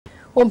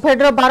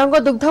ओमफेड्र Barang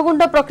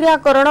दुग्धगुंड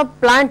प्रक्रियाकरण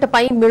plant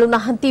पाई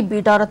मिलुनाहांती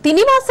bidder 3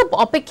 मास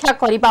अपेक्षा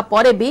करिबा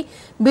परे भी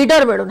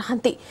बिडर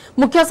मिलुनाहांती।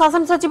 मुख्य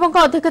शासन सचिव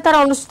अध्यक्षतार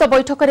अनुष्ठित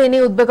बैठक में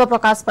उद्वेग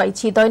प्रकाश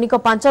पाई। दैनिक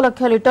 5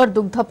 लाख लिटर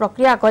दुग्ध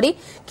प्रक्रिया करी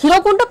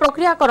क्षीरकुंड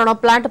प्रक्रियाकरण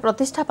प्लांट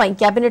प्रतिष्ठा पाई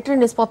कैबिनेट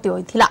निष्पत्ति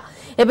होइथिला।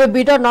 एबे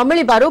बिडर न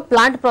मिलिबारु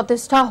प्लांट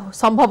प्रतिष्ठा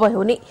संभव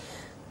हेउनी।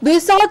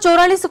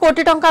 244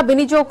 कोटी टंका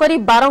विनियोग करी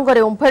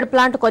बारंगरे ओमफेड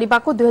प्लांट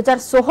करने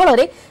 2016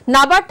 रे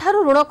नाबार्ड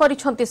ठारू ऋण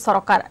करिसंती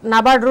सरकार।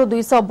 नाबार्ड रु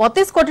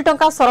 232 कोटी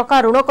टंका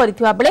सरकार ऋण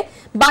करिथिबा बेले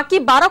बाकी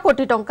 12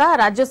 कोटी टंका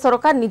राज्य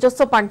सरकार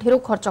निजस्व पांठिरु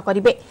खर्च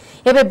करिवे।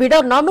 एबे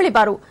बिडर न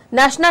मिलिबारु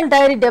नेशनल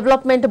डायरी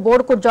डेवलपमेंट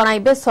बोर्ड को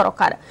जणाइबे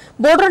सरकार।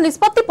 बोर्डर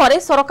निष्पत्ति परे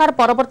सरकार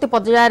परवर्ती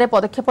पर्यायर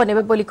पदक्षेप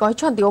नेबे बोली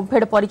कहिसंती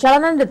ओमफेड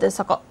परिचालन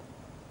निर्देशक।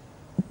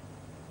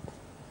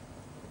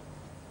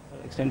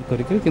 एक्सटेंड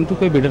करके किंतु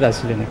कोई बिडर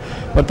आसिले नहीं।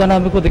 बर्तमान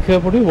हमको देखा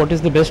पड़े what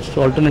is the best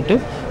alternative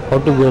how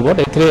to go about.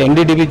 एथरे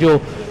NDDB जो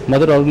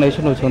मदर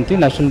ऑर्गेनाइजेशन होती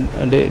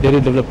national dairy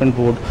development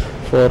board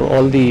for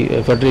all the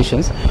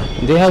federations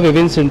they have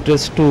Evans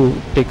interest to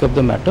take up the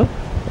matter.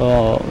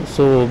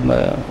 So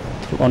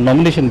on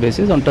nomination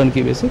basis on turn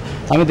की basis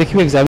हमें देखिए exam